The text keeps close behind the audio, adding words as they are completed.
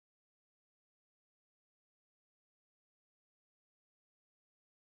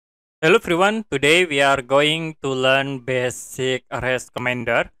Hello everyone, today we are going to learn basic arrest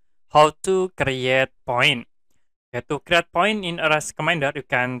commander, how to create point. To create point in arrest commander, you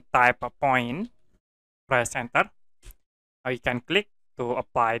can type a point, press enter, or you can click to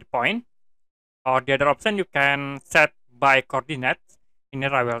apply the point. Or the other option, you can set by coordinates. In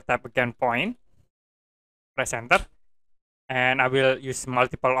here I will type again point, press enter, and I will use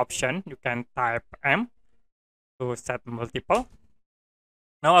multiple option. You can type M to set multiple.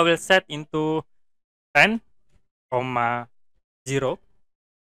 Now I will set into 10, 0.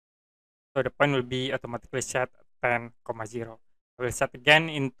 So the point will be automatically set 10,0. I will set again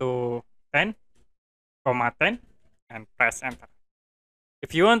into 10, 10 and press enter.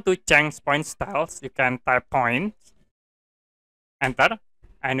 If you want to change point styles, you can type point, enter,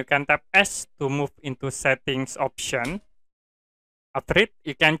 and you can tap S to move into settings option. After it,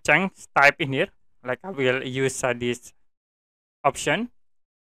 you can change type in here. Like I will use this option.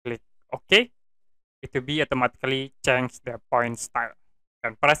 Click OK. It will be automatically change the point style.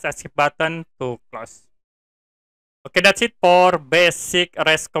 And press escape button to close. Okay, that's it for basic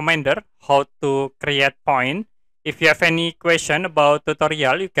arrest commander, how to create point. If you have any question about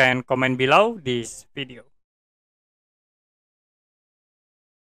tutorial, you can comment below this video.